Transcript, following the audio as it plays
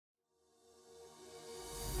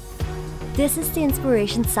This is the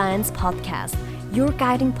Inspiration Science Podcast, your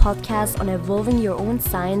guiding podcast on evolving your own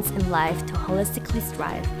science in life to holistically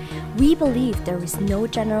thrive. We believe there is no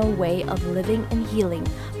general way of living and healing,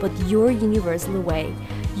 but your universal way.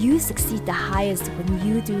 You succeed the highest when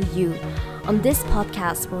you do you. On this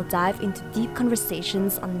podcast, we'll dive into deep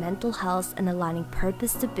conversations on mental health and aligning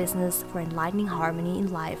purpose to business for enlightening harmony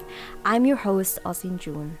in life. I'm your host, Osin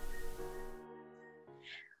June.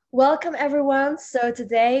 Welcome, everyone. So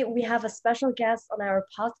today we have a special guest on our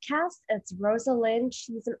podcast. It's Rosalind.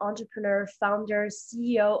 She's an entrepreneur, founder,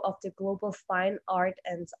 CEO of the Global Fine Art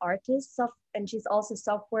and Artist, and she's also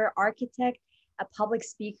software architect, a public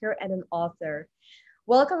speaker, and an author.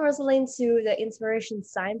 Welcome, Rosalind, to the Inspiration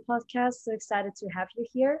Science Podcast. So excited to have you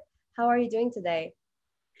here. How are you doing today?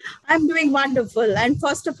 I'm doing wonderful. And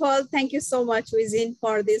first of all, thank you so much, Wizin,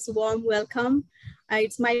 for this warm welcome.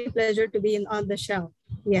 It's my pleasure to be on the show.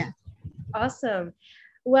 Yeah. Awesome.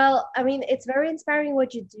 Well, I mean, it's very inspiring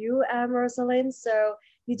what you do, Rosalind. So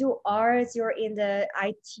you do art, you're in the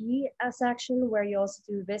IT section where you also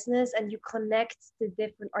do business, and you connect the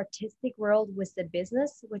different artistic world with the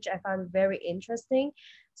business, which I found very interesting.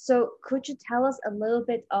 So could you tell us a little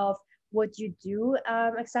bit of what you do,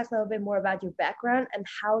 exactly a little bit more about your background and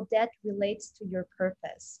how that relates to your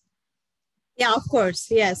purpose? Yeah, of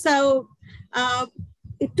course. Yeah. So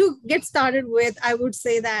to get started with, I would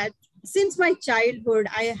say that since my childhood,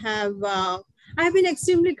 I have been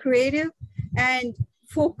extremely creative and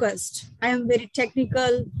focused. I am very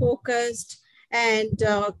technical, focused, and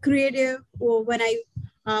creative when I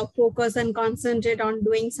focus and concentrate on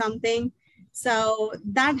doing something. So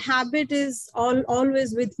that habit is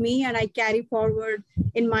always with me, and I carry forward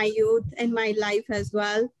in my youth, in my life as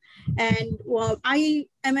well. And I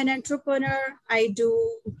am an entrepreneur. I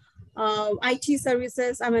do IT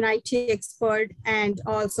services. I'm an IT expert and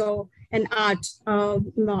also an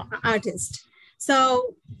artist.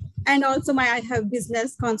 So, and also I have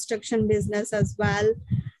business, construction business as well.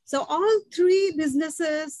 So all three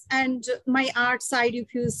businesses and my art side,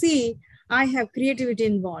 if you see, I have creativity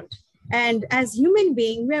involved. And as human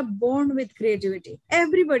beings, we are born with creativity.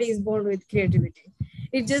 Everybody is born with creativity.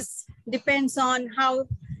 It just depends on how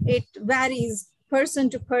it varies person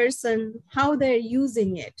to person, how they're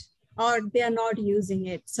using it or they are not using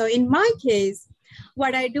it. So in my case,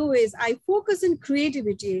 what I do is I focus on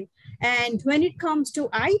creativity. And when it comes to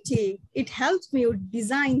IT, it helps me with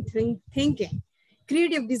design thinking,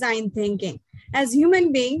 creative design thinking. As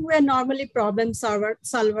human beings, we're normally problem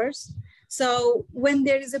solvers. So when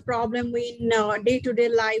there is a problem in day-to-day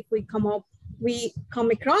life, we come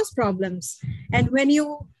across problems. And when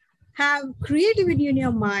you have creativity in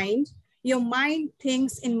your mind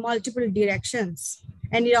thinks in multiple directions.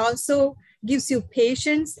 And it also gives you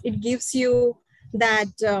patience. It gives you that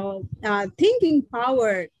thinking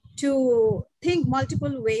power to think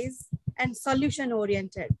multiple ways and solution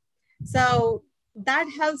oriented. So that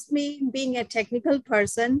helps me being a technical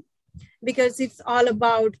person, because it's all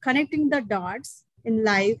about connecting the dots in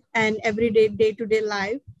life and everyday day-to-day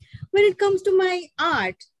life. When it comes to my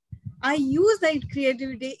art, I use that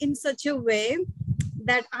creativity in such a way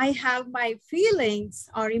that I have my feelings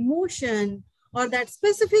or emotion or that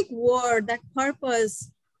specific word, that purpose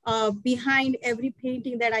behind every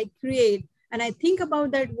painting that I create. And I think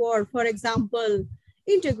about that word, for example,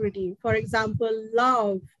 integrity, for example,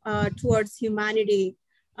 love towards humanity,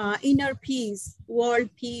 inner peace, world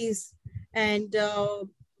peace, and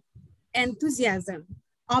enthusiasm,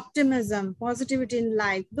 optimism, positivity in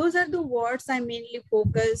life. Those are the words I mainly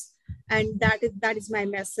focus, and that is my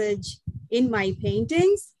message in my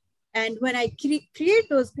paintings. And when I create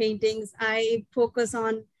those paintings, I focus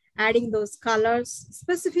on adding those colors,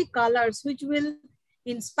 specific colors, which will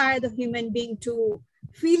inspire the human being to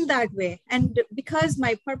feel that way. And because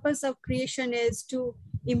my purpose of creation is to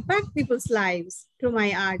impact people's lives through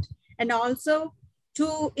my art, and also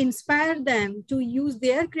to inspire them to use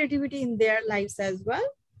their creativity in their lives as well.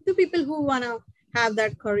 The people who want to have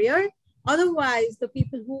that career, otherwise the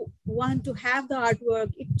people who want to have the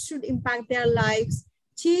artwork, it should impact their lives,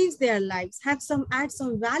 change their lives, add some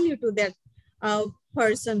value to that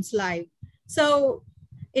person's life. So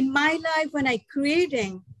in my life, when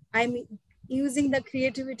I'm using the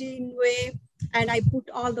creativity in way, and I put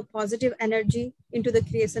all the positive energy into the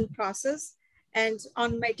creation process. And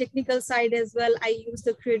on my technical side as well, I use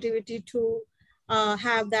the creativity to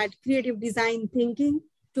have that creative design thinking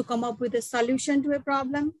to come up with a solution to a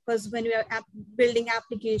problem. Because when we are building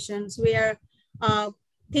applications, we are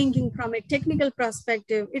thinking from a technical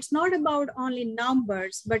perspective. It's not about only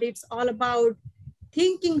numbers, but it's all about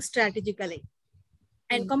thinking strategically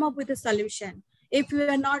and come up with a solution. If you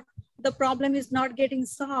are not, the problem is not getting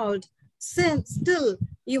solved, since still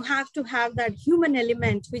you have to have that human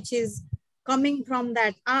element, which is coming from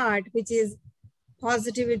that art, which is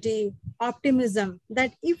positivity, optimism,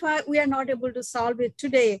 that if we are not able to solve it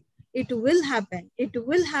today, it will happen. It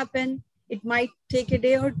will happen. It might take a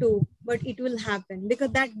day or two, but it will happen,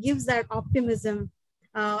 because that gives that optimism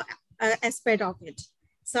aspect of it.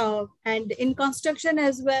 So, and in construction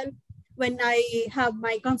as well, when I have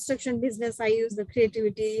my construction business, I use the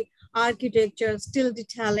creativity, architecture, still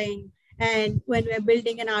detailing. And when we're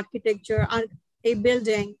building an architecture, a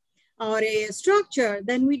building, or a structure,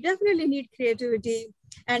 then we definitely need creativity.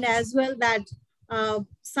 And as well that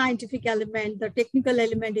scientific element, the technical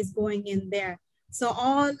element is going in there. So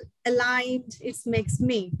all aligned, it makes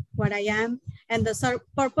me what I am. And the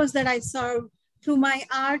purpose that I serve through my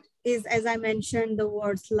art is, as I mentioned, the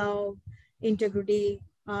words love, integrity,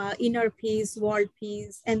 inner peace, world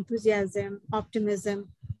peace, enthusiasm, optimism,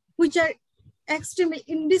 which are extremely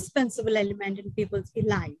indispensable element in people's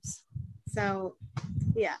lives. So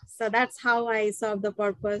yeah, so that's how I serve the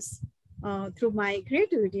purpose through my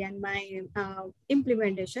creativity and my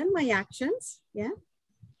implementation, my actions. Yeah.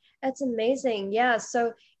 That's amazing. Yeah.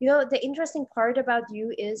 So, you know, the interesting part about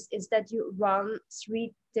you is that you run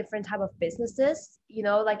three different type of businesses, you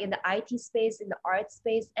know, like in the IT space, in the art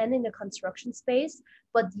space, and in the construction space,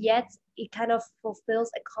 but yet it kind of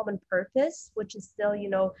fulfills a common purpose, which is still, you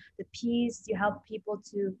know, the peace. You help people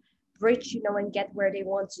to bridge, you know, and get where they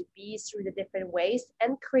want to be through the different ways.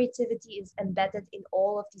 And creativity is embedded in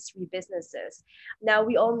all of these three businesses. Now,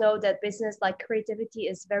 we all know that business like creativity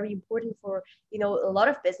is very important for, you know, a lot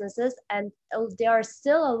of businesses, and there are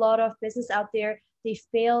still a lot of business out there, they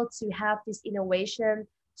fail to have this innovation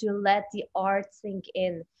to let the art sink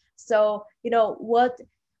in. So, you know, what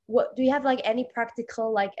do you have like any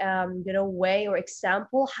practical like you know, way or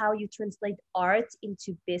example how you translate art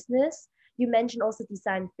into business? You mentioned also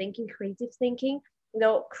design thinking, creative thinking, you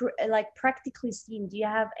know, like practically seen, do you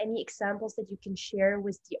have any examples that you can share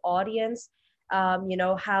with the audience, you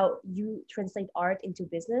know, how you translate art into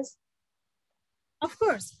business? Of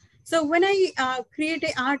course. So when I create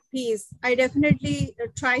an art piece, I definitely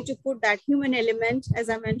try to put that human element, as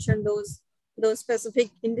I mentioned, those specific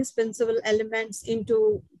indispensable elements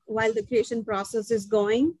into while the creation process is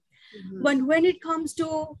going. Mm-hmm. But when it comes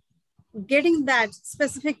to getting that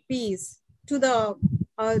specific piece to the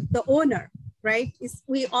owner, right?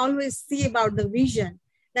 We always see about the vision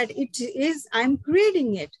that it is, I'm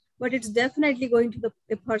creating it, but it's definitely going to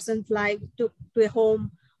a person's life, to a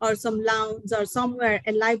home, or some lounge, or somewhere,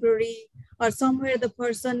 a library, or somewhere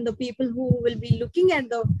the people who will be looking at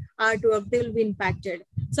the artwork, they will be impacted.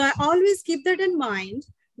 So I always keep that in mind,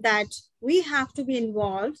 that we have to be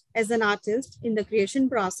involved as an artist in the creation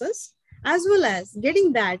process, as well as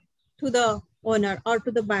getting that to the owner or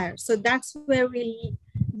to the buyer. So that's where we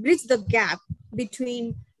bridge the gap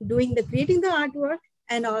between creating the artwork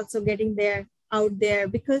and also getting there out there,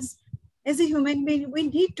 because as a human being, we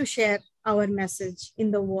need to share our message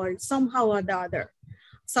in the world somehow or the other.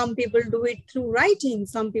 Some people do it through writing,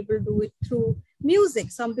 some people do it through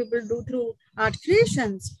music, some people do through art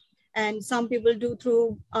creations, and some people do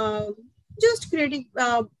through just creating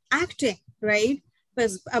acting, right?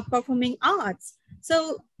 Performing arts.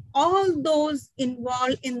 So all those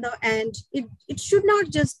involved in the end, it should not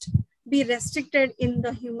just be restricted in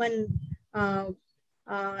the human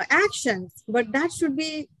actions, but that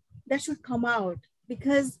should come out,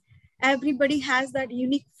 because everybody has that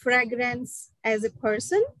unique fragrance as a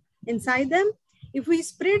person inside them. If we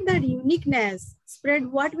spread that uniqueness,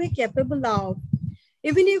 spread what we're capable of,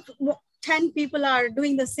 even if 10 people are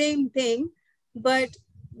doing the same thing, but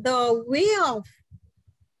the way of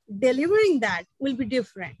delivering that will be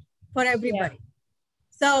different for everybody. Yeah.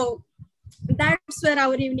 So that's where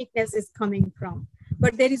our uniqueness is coming from.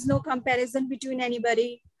 But there is no comparison between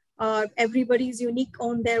anybody. Everybody is unique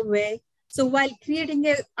on their way. So while creating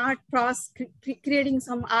creating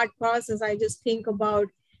some art process, I just think about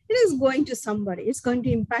it is going to somebody. It's going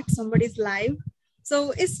to impact somebody's life.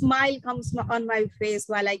 So a smile comes on my face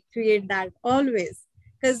while I create that always.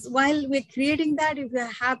 Because while we're creating that, if we're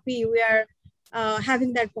happy, we are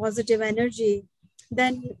having that positive energy,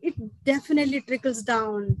 then it definitely trickles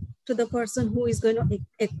down to the person who is going to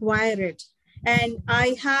acquire it. And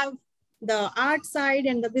I have the art side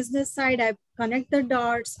and the business side. I connect the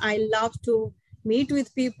dots. I love to meet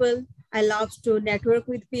with people. I love to network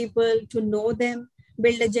with people, to know them,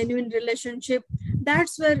 build a genuine relationship.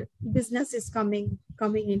 That's where business is coming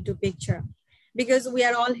into picture, because we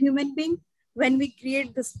are all human beings. When we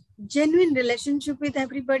create this genuine relationship with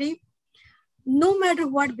everybody, no matter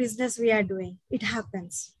what business we are doing, it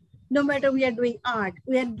happens. No matter we are doing art,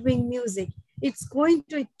 we are doing music, it's going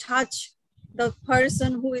to touch the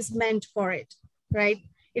person who is meant for it, right?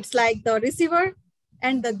 It's like the receiver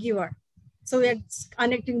and the giver. So we're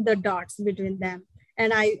connecting the dots between them.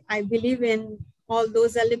 And I believe in all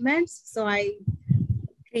those elements. So I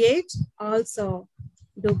create, also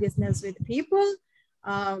do business with people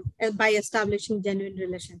by establishing genuine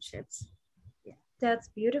relationships. Yeah. That's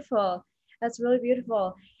beautiful. That's really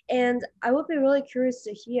beautiful. And I would be really curious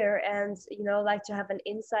to hear and, like to have an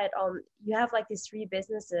insight on, you have like these three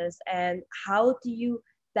businesses, and how do you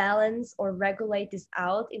balance or regulate this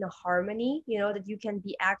out in a harmony, that you can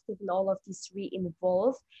be active in all of these three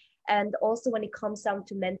involved. And also when it comes down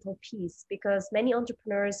to mental peace, because many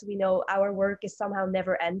entrepreneurs, we know our work is somehow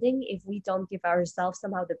never ending if we don't give ourselves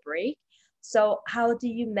somehow the break. So how do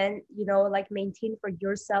you maintain for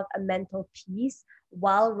yourself a mental peace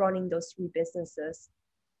while running those three businesses?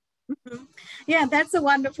 Mhm. Yeah, that's a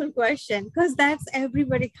wonderful question, because that's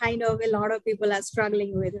everybody kind of, a lot of people are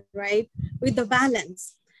struggling with, right? With the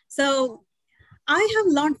balance. So I have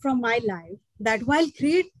learned from my life that while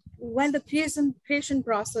the creation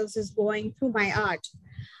process is going through my art,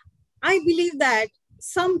 I believe that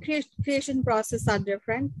some creation process are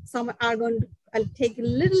different. Some are going to take a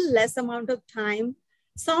little less amount of time.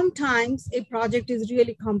 Sometimes a project is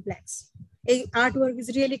really complex. A artwork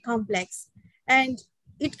is really complex, and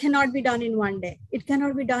it cannot be done in one day. It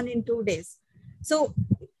cannot be done in 2 days. So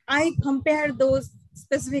I compare those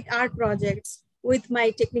specific art projects with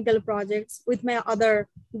my technical projects, with my other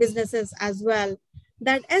businesses as well,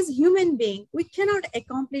 that as human being, we cannot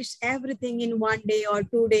accomplish everything in 1 day or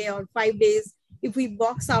 2 day or 5 days. If we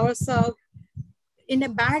box ourselves in a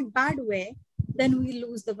bad way, then we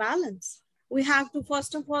lose the balance. We have to,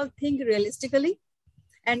 first of all, think realistically.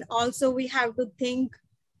 And also we have to think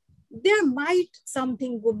there might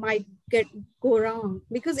something might go wrong,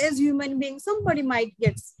 because as human beings, somebody might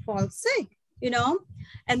fall sick,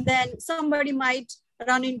 and then somebody might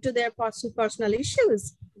run into their personal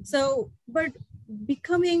issues. So, but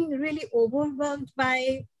becoming really overwhelmed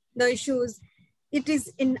by the issues, it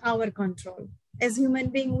is in our control. As human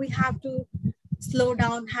being, we have to slow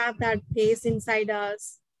down, have that pace inside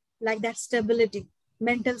us, like that stability,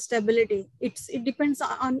 mental stability. It depends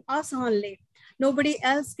on us only. Nobody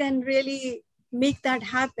else can really make that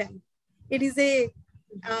happen. It is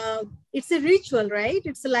it's a ritual, right?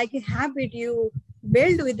 It's like a habit you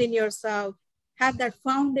build within yourself, have that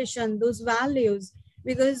foundation, those values,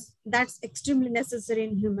 because that's extremely necessary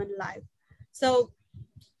in human life. So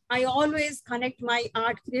I always connect my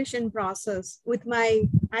art creation process with my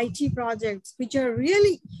IT projects, which are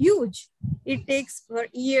really huge. It takes for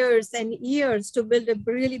years and years to build a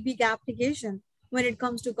really big application. When it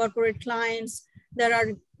comes to corporate clients, there are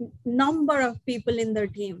a number of people in their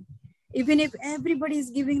team. Even if everybody is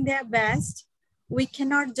giving their best, we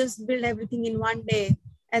cannot just build everything in 1 day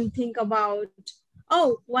and think about,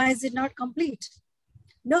 oh, why is it not complete?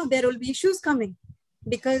 No, there will be issues coming,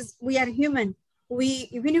 because we are human.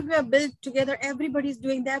 Even if we are built together, everybody is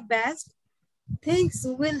doing their best, things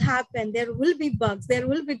will happen. There will be bugs, there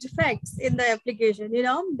will be defects in the application,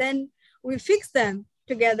 then we fix them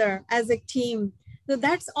together as a team. So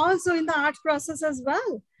that's also in the art process as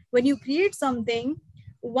well. When you create something,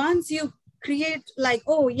 once you create, like,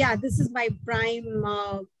 oh yeah, this is my prime,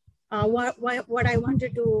 what I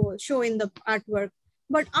wanted to show in the artwork.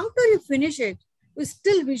 But after you finish it, we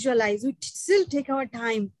still visualize, we still take our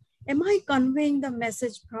time. Am I conveying the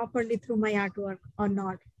message properly through my artwork or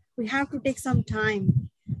not? We have to take some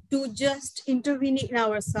time to just intervene in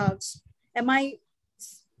ourselves. Am I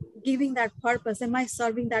giving that purpose? Am I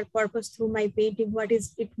serving that purpose through my painting? What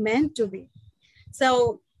is it meant to be?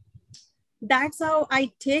 So that's how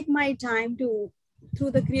I take my time through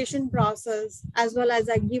the creation process, as well as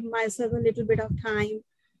I give myself a little bit of time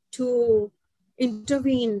to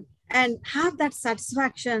intervene and have that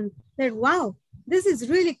satisfaction that, wow, this is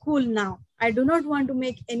really cool now. I do not want to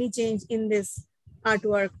make any change in this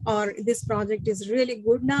artwork, or this project is really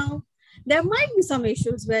good now. There might be some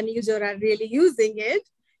issues when users are really using it,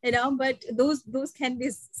 but those can be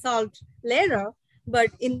solved later.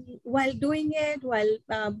 But while doing it,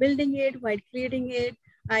 while building it, while creating it,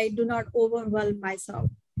 I do not overwhelm myself.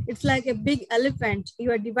 It's like a big elephant.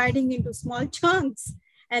 You are dividing into small chunks,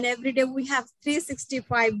 and every day we have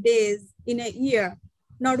 365 days in a year,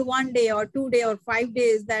 not 1 day or 2 day or 5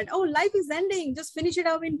 days that, oh, life is ending, just finish it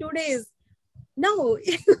up in 2 days. No,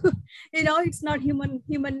 it's not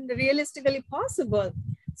human realistically possible.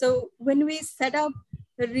 So when we set up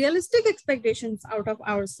the realistic expectations out of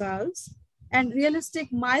ourselves and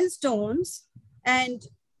realistic milestones, and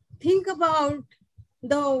think about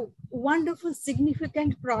the wonderful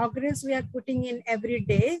significant progress we are putting in every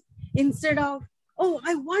day, instead of, oh,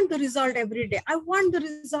 I want the result every day. I want the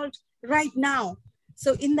result right now.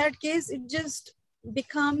 So in that case, it just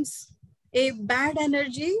becomes a bad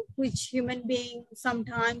energy, which human beings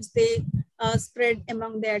sometimes they spread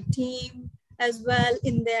among their team as well.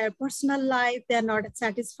 In their personal life, they're not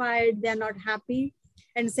satisfied, they're not happy.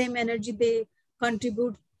 And same energy they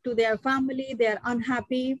contribute to their family, they're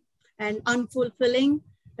unhappy and unfulfilling.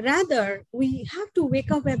 Rather, we have to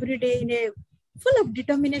wake up every day in a full of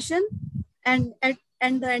determination, and at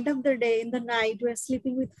the end of the day, in the night, we're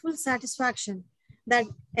sleeping with full satisfaction that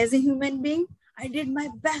as a human being, I did my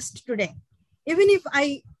best today. Even if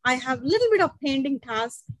I have a little bit of pending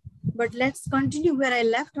task, but let's continue where I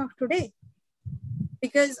left off today.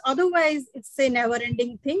 Because otherwise it's a never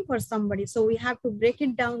ending thing for somebody. So we have to break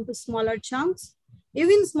it down to smaller chunks,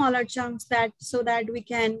 even smaller chunks, that so that we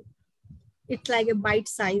can, it's like a bite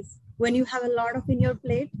size. When you have a lot of in your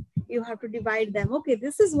plate, you have to divide them. Okay,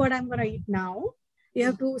 this is what I'm going to eat now. You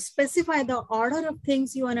have to specify the order of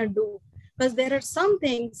things you want to do, because there are some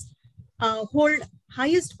things hold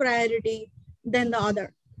highest priority than the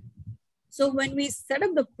other. So when we set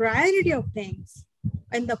up the priority of things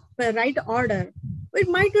in the right order, it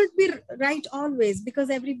might not be right always, because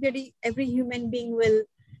every human being will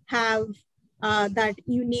have that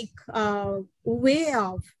unique way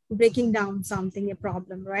of breaking down something, a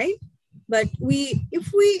problem, right? But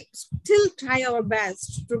if we still try our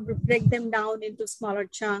best to break them down into smaller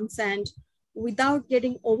chunks and without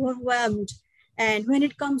getting overwhelmed, and when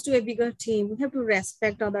it comes to a bigger team, we have to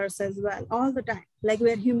respect others as well all the time. Like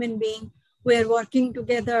we're human beings, we're working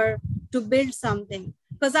together to build something.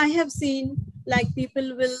 Because I have seen like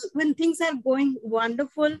people will, when things are going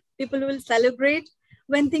wonderful, people will celebrate.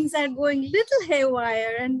 When things are going little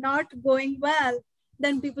haywire and not going well,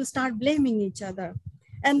 then people start blaming each other.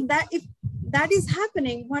 And that if that is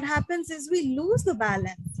happening, what happens is we lose the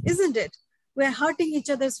balance, isn't it? We're hurting each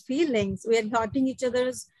other's feelings. We're hurting each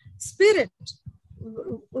other's spirit,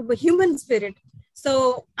 human spirit.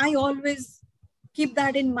 So I always keep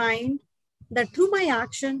that in mind, that through my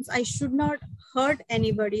actions, I should not hurt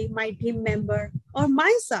anybody, my team member or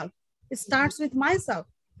myself. It starts with myself,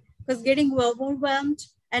 because getting overwhelmed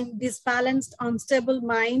and disbalanced, unstable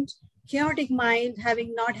mind, chaotic mind,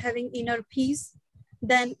 not having inner peace,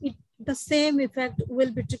 then the same effect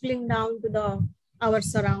will be trickling down to our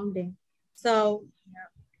surrounding. So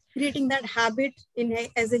creating that habit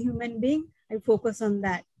as a human being, I focus on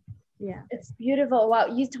that. Yeah. It's beautiful. Wow,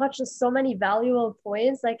 you touched on so many valuable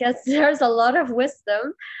points. I guess there's a lot of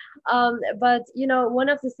wisdom. But one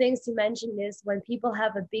of the things to mention is when people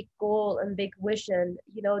have a big goal and big vision,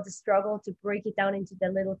 the struggle to break it down into the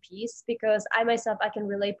little piece. Because I myself, I can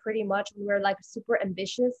relate pretty much when we're like super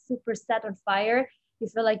ambitious, super set on fire. You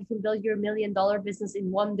feel like you can build your $1 million business in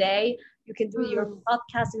one day. You can do your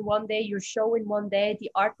podcast in one day, your show in one day, the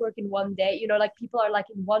artwork in one day. Like people are like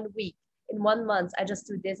in 1 week. In 1 month, I just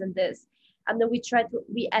do this and this. And then we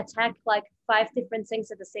attack like 5 different things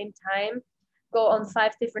at the same time, go on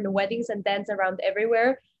 5 different weddings and dance around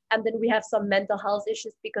everywhere. And then we have some mental health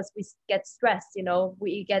issues because we get stressed,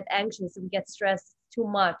 we get anxious, we get stressed too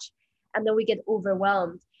much. And then we get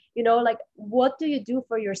overwhelmed. Like what do you do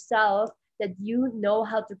for yourself that you know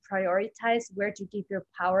how to prioritize where to give your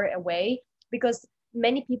power away? Because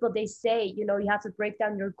many people, they say, you have to break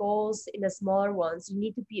down your goals in the smaller ones. You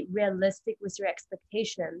need to be realistic with your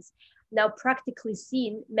expectations. Now, practically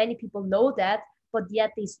seen, many people know that, but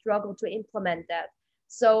yet they struggle to implement that.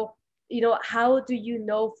 So, how do you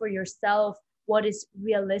know for yourself what is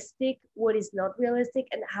realistic, what is not realistic,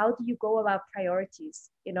 and how do you go about priorities,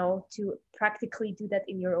 to practically do that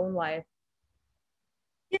in your own life?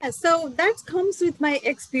 Yeah, so that comes with my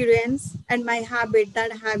experience and my habit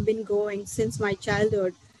that have been going since my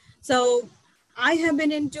childhood. So I have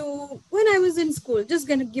been when I was in school, just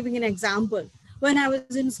gonna giving an example. When I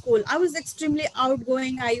was in school, I was extremely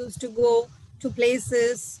outgoing. I used to go to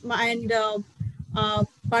places and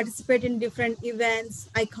participate in different events.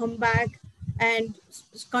 I come back and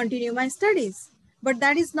continue my studies. But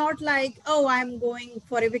that is not like, oh, I'm going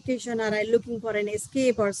for a vacation or I'm looking for an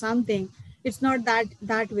escape or something. It's not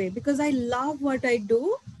that way, because I love what I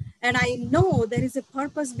do and I know there is a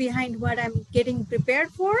purpose behind what I'm getting prepared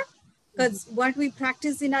for, because what we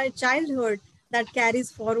practice in our childhood, that carries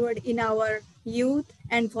forward in our youth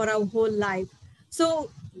and for our whole life. So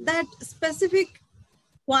that specific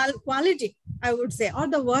quality, I would say, or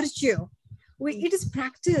the virtue, it is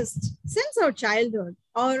practiced since our childhood.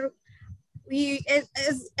 Or we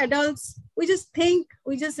as adults, we just think,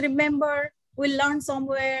 we just remember, we learn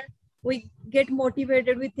somewhere, we get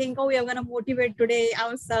motivated, we think, oh, we are going to motivate today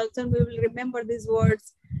ourselves and we will remember these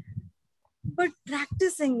words. but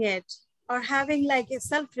practicing it or having like a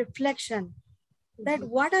self-reflection that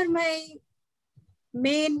what are my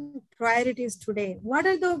main priorities today? What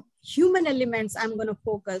are the human elements I'm going to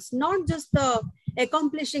focus? Not just the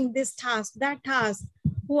accomplishing this task, that task.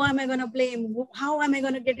 Who am I going to blame? How am I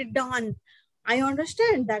going to get it done? I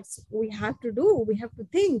understand that's we have to do. We have to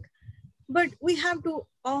think, but we have to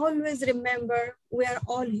always remember we are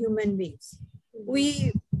all human beings.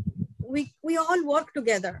 We all work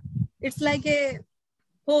together. It's like a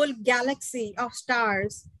whole galaxy of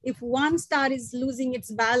stars. If one star is losing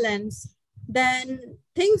its balance, then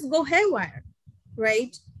things go haywire,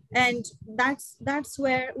 right? And that's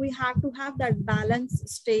where we have to have that balanced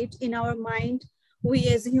state in our mind. We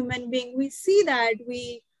as a human being, we see that,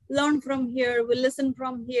 we learn from here, we listen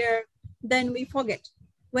from here, then we forget.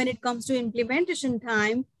 When it comes to implementation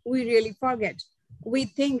time, we really forget. We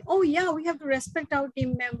think, oh yeah, we have to respect our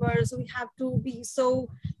team members, we have to be so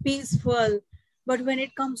peaceful. But when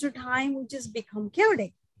it comes to time, we just become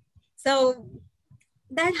chaotic. So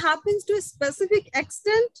that happens to a specific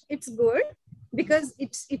extent. It's good because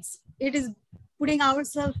it is putting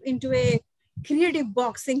ourselves into a creative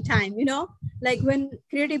boxing time, you know, like when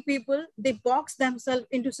creative people, they box themselves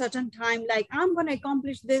into certain time, like I'm going to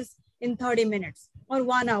accomplish this in 30 minutes or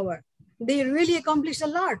 1 hour. They really accomplish a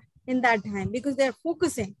lot in that time because they're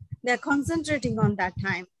focusing, they're concentrating on that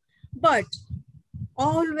time. But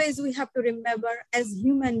always we have to remember as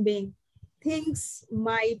human being, things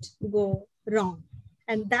might go wrong.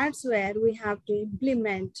 And that's where we have to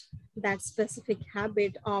implement that specific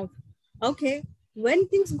habit of, okay, when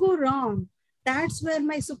things go wrong, that's where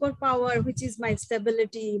my superpower, which is my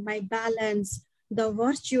stability, my balance, the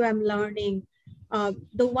virtue I'm learning,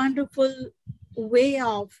 the wonderful way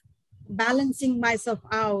of balancing myself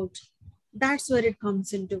out, that's where it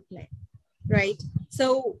comes into play, right?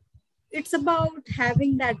 So it's about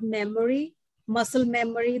having that memory, muscle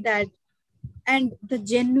memory, that and the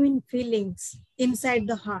genuine feelings inside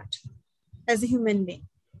the heart as a human being.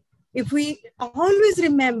 If we always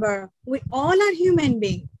remember we all are human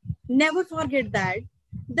beings, never forget that,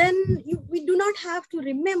 then we do not have to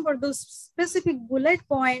remember those specific bullet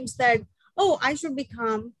points that, oh, I should be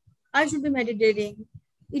calm, I should be meditating.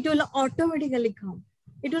 It will automatically come.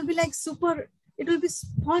 It will be like it will be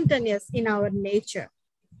spontaneous in our nature,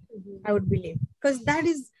 I would believe. Because that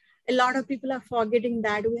is, a lot of people are forgetting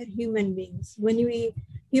that we are human beings. When we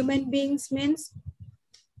human beings means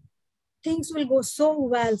things will go so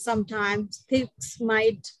well sometimes, things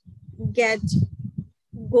might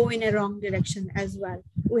go in a wrong direction as well.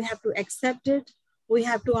 We have to accept it. We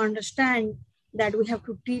have to understand that we have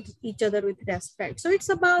to treat each other with respect. So it's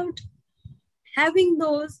about having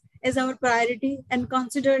those as our priority and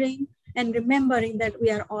considering and remembering that we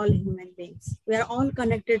are all human beings. We are all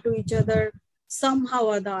connected to each other somehow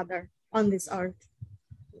or the other on this earth.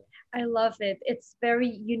 I love it. It's very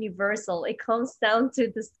universal. It comes down to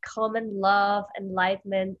this common love,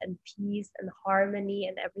 enlightenment, and peace and harmony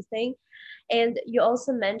and everything. And you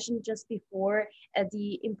also mentioned just before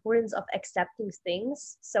the importance of accepting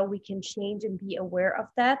things so we can change and be aware of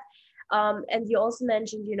that. And you also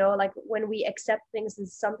mentioned, you know, like when we accept things and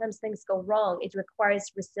sometimes things go wrong, it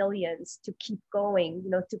requires resilience to keep going, you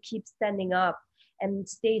know, to keep standing up and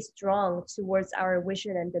stay strong towards our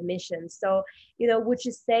vision and the mission. So, you know, would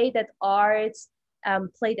you say that art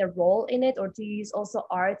played a role in it, or do you use also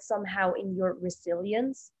art somehow in your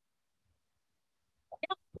resilience?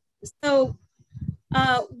 So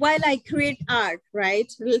while I create art,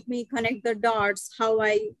 right, let me connect the dots, how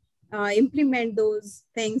I implement those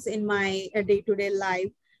things in my day-to-day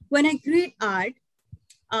life. When I create art,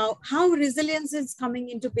 how resilience is coming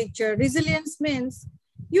into picture. Resilience means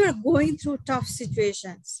you are going through tough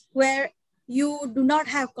situations where you do not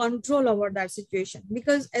have control over that situation,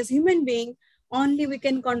 because as human being, only we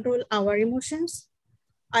can control our emotions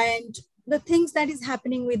and the things that is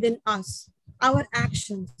happening within us, our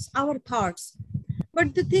actions, our thoughts.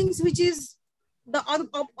 But the things which is the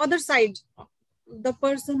other side, the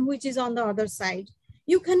person which is on the other side,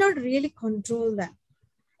 you cannot really control them.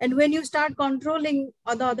 And when you start controlling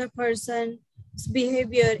the other person's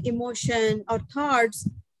behavior, emotion, or thoughts,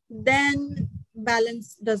 then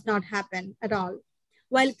balance does not happen at all.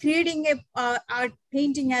 While creating a art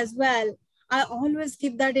painting as well, I always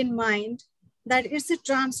keep that in mind, that it's a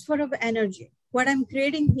transfer of energy. What I'm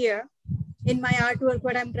creating here in my artwork,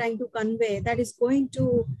 what I'm trying to convey, that is going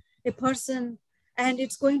to a person and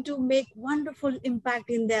it's going to make wonderful impact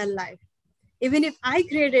in their life. Even if I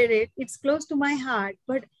created it, it's close to my heart.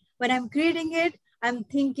 But when I'm creating it, I'm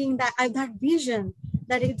thinking that I have that vision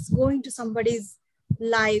that it's going to somebody's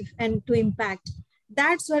life and to impact.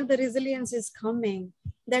 That's where the resilience is coming.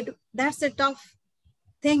 that's a tough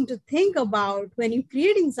thing to think about when you're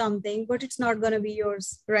creating something, but it's not going to be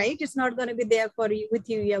yours, right? It's not going to be there for you with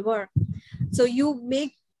you ever. So you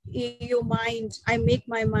make your mind, I make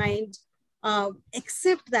my mind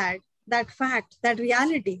accept that fact, that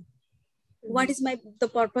reality. What is the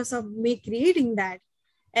purpose of me creating that?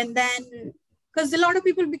 And then, because a lot of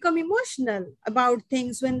people become emotional about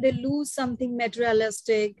things when they lose something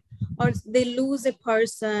materialistic or they lose a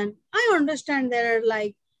person. I understand there are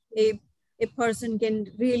like a person can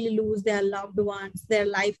really lose their loved ones. Their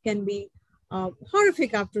life can be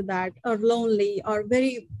horrific after that, or lonely, or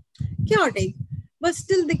very chaotic, but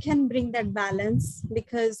still they can bring that balance,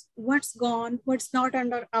 because what's gone, what's not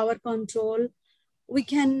under our control, we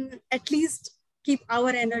can at least keep our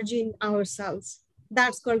energy in ourselves.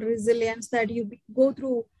 That's called resilience, that you go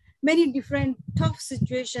through many different tough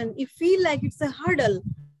situations. You feel like it's a hurdle,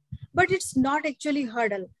 but it's not actually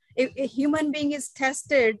hurdle. A human being is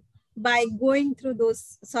tested by going through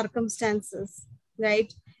those circumstances,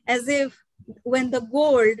 right? As if when the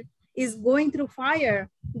gold is going through fire,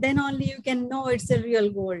 then only you can know it's a real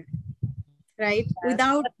gold, right?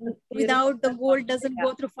 Without the gold doesn't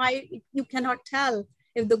go through fire, you cannot tell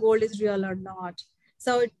if the gold is real or not.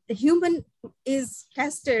 So the human is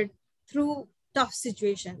tested through tough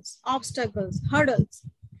situations, obstacles, hurdles.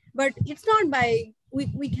 But it's not by,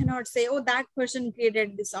 we cannot say, oh, that person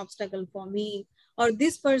created this obstacle for me, or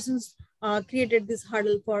this person's created this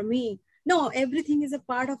hurdle for me. No, everything is a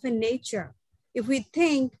part of a nature. If we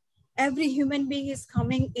think every human being is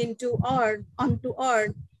coming onto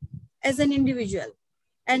earth as an individual,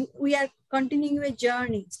 and we are continuing a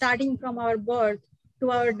journey starting from our birth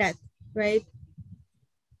to our death, right?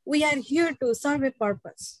 We are here to serve a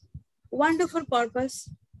purpose, wonderful purpose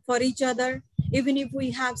for each other. Even if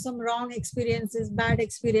we have some wrong experiences, bad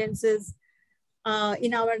experiences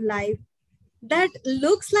in our life, that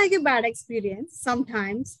looks like a bad experience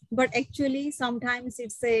sometimes, but actually sometimes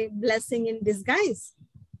it's a blessing in disguise,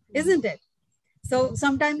 isn't it? So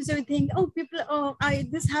sometimes we think, oh, people, oh,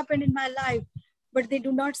 this happened in my life, but they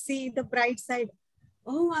do not see the bright side.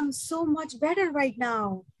 Oh, I'm so much better right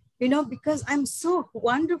now, because I'm so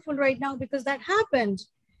wonderful right now because that happened,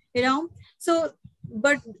 So,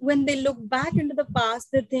 but when they look back into the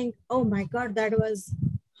past, they think, oh my God, that was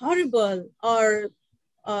horrible. Or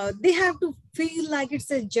they have to feel like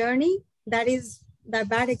it's a journey, that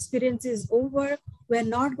bad experience is over. We're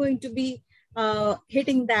not going to be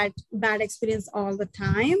hitting that bad experience all the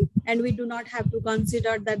time. And we do not have to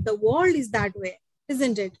consider that the world is that way,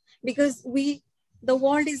 isn't it? Because the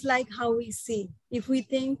world is like how we see. If we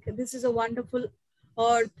think this is a wonderful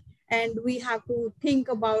earth and we have to think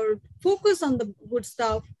about, focus on the good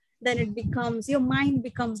stuff, then your mind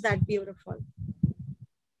becomes that beautiful.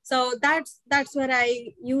 So that's where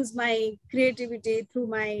I use my creativity through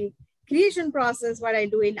my creation process, what I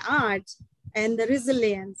do in art, and the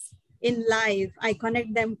resilience in life. I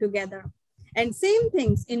connect them together. And same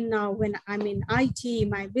things when I'm in IT,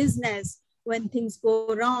 my business, when things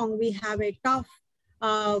go wrong, we have a tough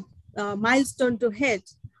milestone to hit,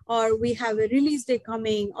 or we have a release day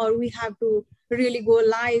coming, or we have to really go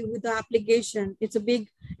live with the application. It's a big,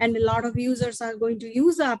 and a lot of users are going to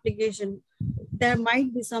use the application. There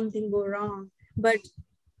might be something go wrong, but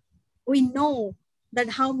we know that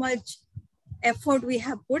how much effort we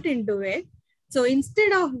have put into it. So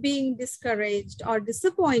instead of being discouraged or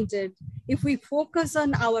disappointed, if we focus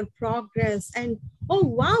on our progress and, oh,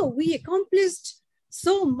 wow, we accomplished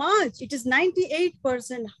so much, it is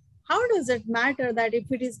 98%. How does it matter that if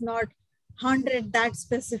it is not 100 that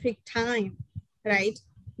specific time, right?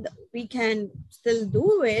 We can still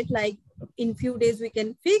do it. Like in few days we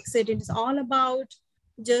can fix it. It is all about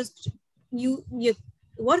just you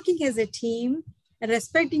working as a team and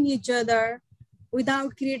respecting each other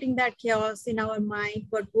without creating that chaos in our mind,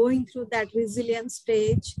 but going through that resilience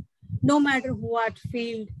stage, no matter what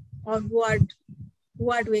field or what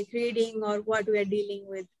we're creating or what we're dealing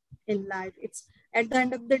with in life. It's at the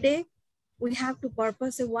end of the day, we have to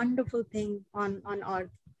purpose a wonderful thing on earth.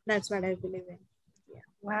 That's what I believe in.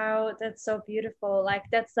 Wow, that's so beautiful. Like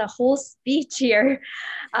that's the whole speech here.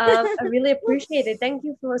 I really appreciate it. Thank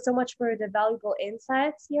you so much for the valuable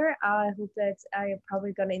insights here. I hope that I'm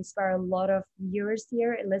probably going to inspire a lot of viewers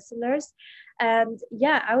here and listeners. And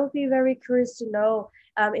yeah, I would be very curious to know,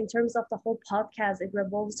 in terms of the whole podcast, it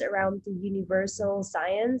revolves around the universal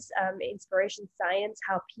science, inspiration science,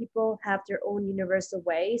 how people have their own universal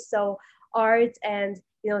way. So art and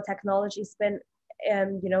technology spend,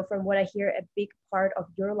 from what I hear, a big part of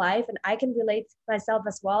your life. And I can relate myself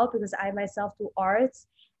as well, because I myself do arts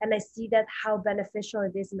and I see that how beneficial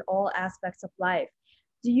it is in all aspects of life.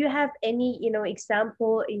 do you have any,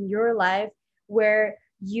 example in your life where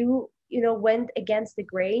you went against the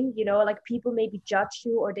grain, like people maybe judge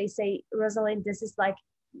you, or they say, Rosalind, this is like,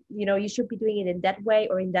 you should be doing it in that way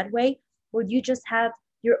or in that way, or you just had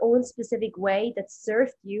your own specific way that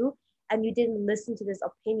served you, and you didn't listen to these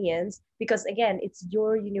opinions because, again, it's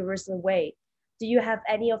your universal way. Do you have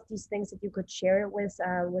any of these things that you could share with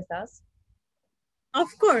us? Of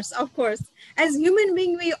course, of course. As human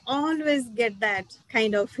being, we always get that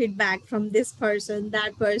kind of feedback from this person,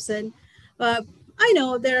 that person. Uh, I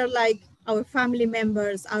know there are like our family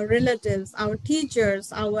members, our relatives, our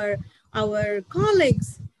teachers, our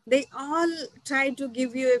colleagues. They all try to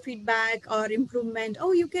give you a feedback or improvement.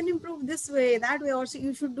 Oh, you can improve this way, that way, or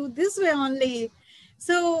you should do this way only.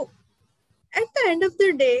 So at the end of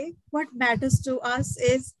the day, what matters to us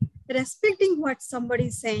is respecting what somebody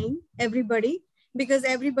is saying, everybody, because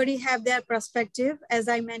everybody have their perspective. As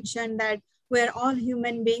I mentioned, that we're all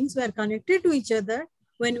human beings, we're connected to each other.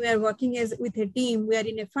 When we are working as with a team, we are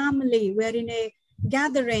in a family, we are in a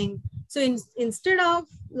gathering. So instead of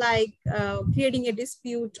like creating a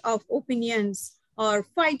dispute of opinions or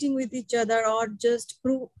fighting with each other or just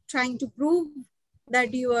trying to prove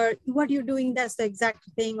that you are what you're doing, that's the exact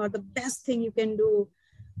thing or the best thing you can do.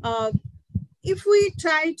 If we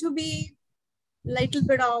try to be little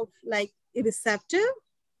bit of like receptive,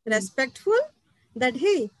 respectful, that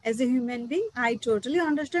hey, as a human being, I totally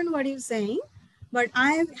understand what you're saying, but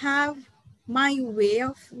I have my way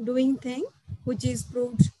of doing thing which is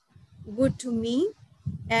proved good to me,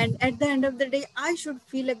 and at the end of the day I should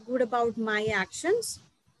feel good about my actions,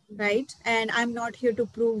 right? And I'm not here to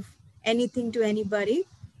prove anything to anybody.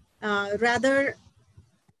 Rather,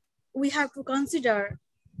 we have to consider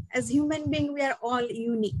as human being, we are all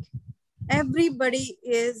unique. Everybody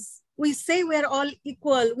is, we say we are all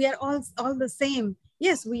equal, we are all the same.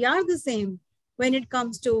 Yes, we are the same when it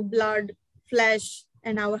comes to blood, flesh,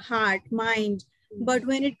 and our heart, mind. But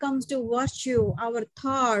when it comes to virtue, our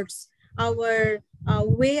thoughts, our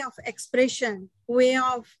way of expression, way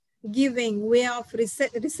of giving, way of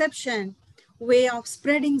reception, way of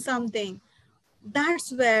spreading something,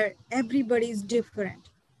 that's where everybody is different.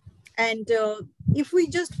 And if we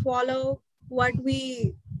just follow what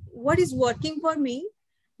is working for me,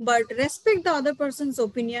 but respect the other person's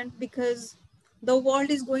opinion, because the world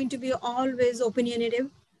is going to be always opinionative.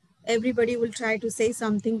 Everybody will try to say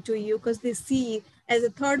something to you because they see as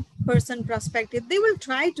a third person perspective, they will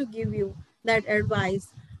try to give you that advice.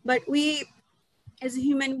 But we as a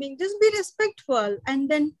human being, just be respectful and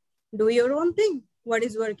then do your own thing, what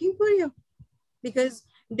is working for you, because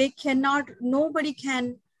nobody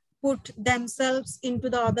can put themselves into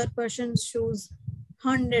the other person's shoes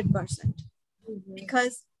 100%.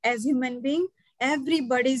 Because as human being,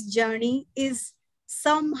 everybody's journey is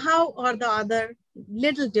somehow or the other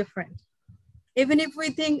little different. Even if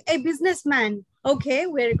we think a businessman, okay,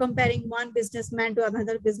 we're comparing one businessman to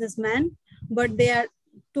another businessman, but they are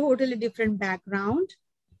totally different background.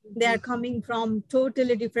 They are coming from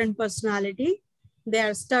totally different personality,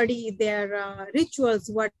 their study, their rituals,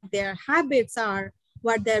 what their habits are,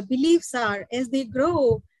 what their beliefs are. As they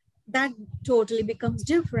grow, that totally becomes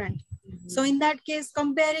different. So in that case,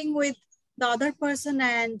 comparing with the other person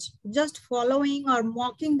and just following or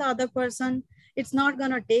mocking the other person, it's not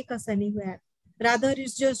going to take us anywhere. Rather,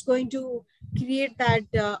 it's just going to create that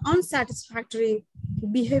unsatisfactory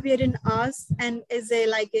behavior in us, and is a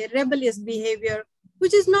like a rebellious behavior,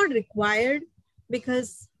 which is not required,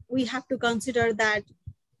 because we have to consider that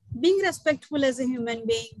being respectful as a human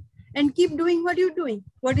being and keep doing what you're doing,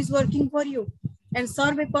 what is working for you, and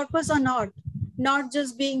serve a purpose on earth, not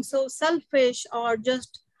just being so selfish or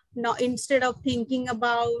just instead of thinking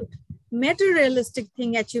about materialistic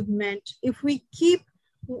thing achievement. If we keep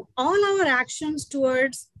all our actions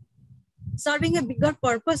towards serving a bigger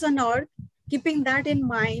purpose on earth, keeping that in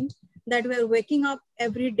mind, that we're waking up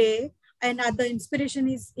every day and the inspiration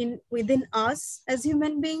is within us as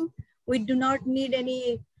human being. We do not need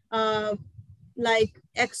any like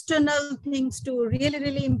external things to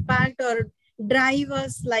really impact or drive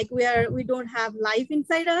us, like we don't have life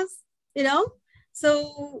inside us, you know.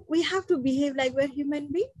 So we have to behave like we're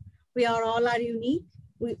human being. We are unique.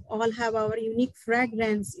 We all have our unique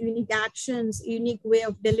fragrance, unique actions, unique way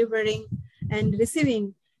of delivering and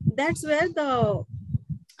receiving. That's where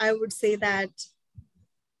I would say that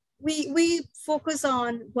we focus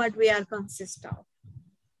on what we are consist of,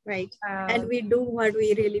 right? And we do what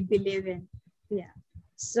we really believe in. Yeah.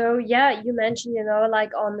 So yeah, you mentioned,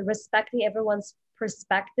 like on respecting everyone's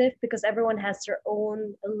perspective, because everyone has their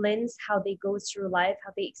own lens, how they go through life,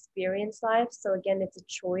 how they experience life. So again, it's a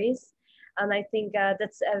choice. And I think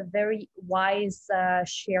that's a very wise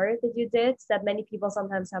share that you did that many people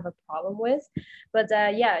sometimes have a problem with. But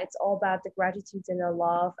yeah, it's all about the gratitude and the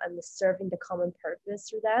love and the serving the common purpose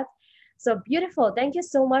through that. So beautiful. Thank you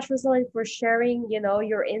so much, Rosalind, for sharing,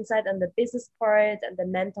 your insight on the business part and the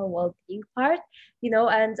mental well-being part,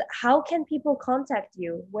 and how can people contact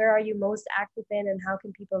you? Where are you most active in, and how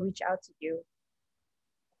can people reach out to you?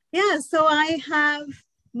 Yeah, so I have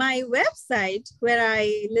my website where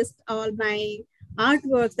I list all my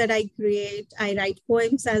artworks that I create. I write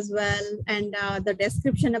poems as well, and the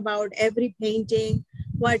description about every painting,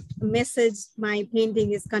 what message my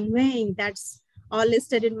painting is conveying. That's all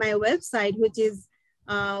listed in my website, which is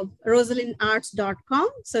rosalindarts.com.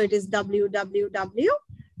 So it is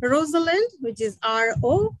www.rosalind, which is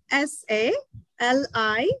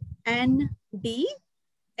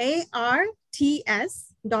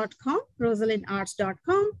ROSALINDARTS.com,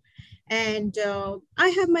 rosalindarts.com. And I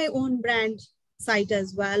have my own brand site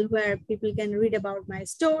as well, where people can read about my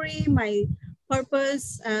story, my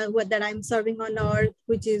purpose, what that I'm serving on earth,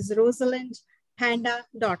 which is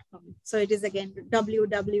rosalindpanda.com. So it is again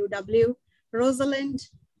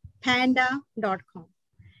www.rosalindpanda.com.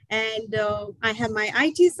 And I have my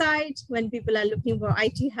IT site. When people are looking for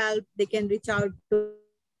IT help, they can reach out to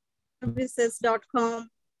services.com.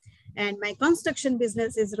 And my construction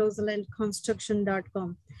business is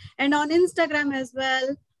rosalindconstruction.com. And on Instagram as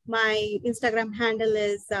well, my Instagram handle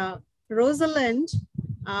is Rosalind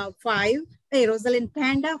 5, Rosalind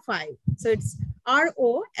Panda 5. So it's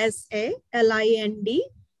ROSALIND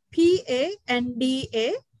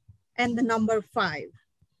and the number 5.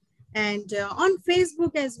 And on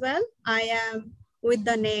Facebook as well, I am with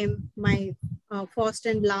the name, my first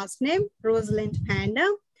and last name, Rosalind Panda.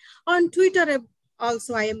 On Twitter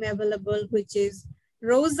also I am available, which is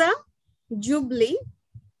Rosa Jubilee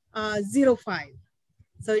 05.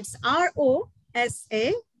 So it's ROSAJUBLEE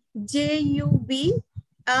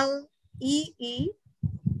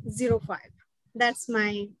 05. That's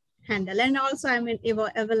my handle. And also I'm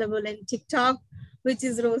available in TikTok, which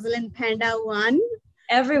is Rosalind Panda 1.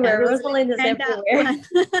 Everywhere. Rosalind is everywhere.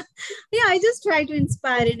 Yeah, I just try to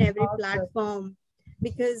inspire in every platform,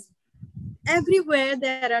 because everywhere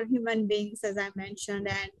there are human beings, as I mentioned,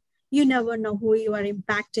 and you never know who you are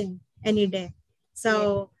impacting any day.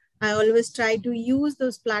 So I always try to use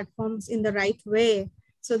those platforms in the right way,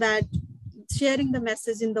 so that sharing the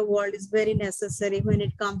message in the world is very necessary when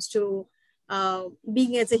it comes to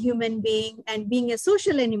being as a human being and being a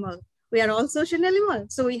social animal. We are all social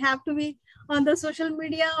animals. So we have to be on the social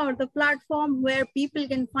media or the platform where people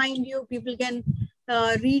can find you, people can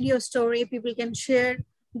read your story, people can share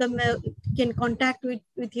can contact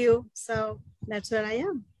with you. So that's where I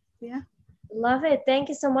am. Yeah. Love it. Thank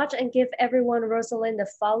you so much. And give everyone Rosalind a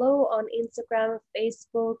follow on Instagram,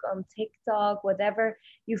 Facebook, on TikTok, whatever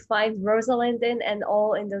you find Rosalind in, and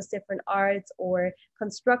all in those different arts or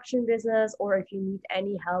construction business, or if you need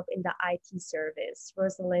any help in the IT service,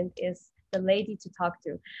 Rosalind is the lady to talk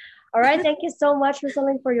to. All right. Thank you so much,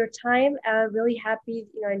 Rosalind, for your time. Really happy,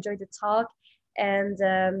 enjoyed the talk. And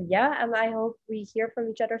and I hope we hear from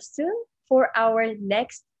each other soon for our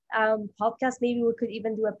next podcast. Maybe we could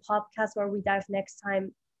even do a podcast where we dive next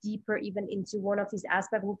time deeper even into one of these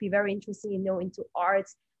aspects. It would be very interesting, into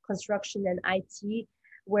arts, construction, and IT,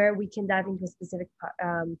 where we can dive into a specific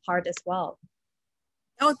part as well.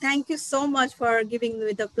 Oh, thank you so much for giving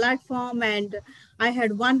me the platform. And I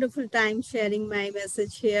had wonderful time sharing my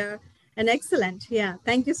message here. And excellent. Yeah.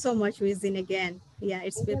 Thank you so much, Wizin, again. Yeah,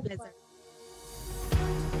 it's been a pleasure.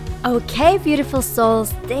 Okay, beautiful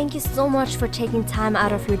souls, thank you so much for taking time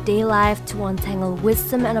out of your day life to untangle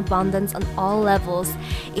wisdom and abundance on all levels.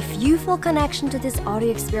 If you feel connection to this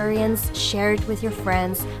audio experience, share it with your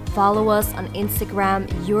friends. Follow us on Instagram,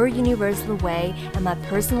 Your Universal Way, and my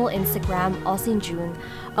personal Instagram, Osinjun,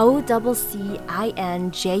 OCCINJUN.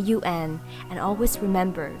 And always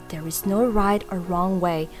remember, there is no right or wrong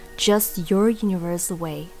way, just your universal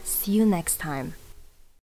way. See you next time.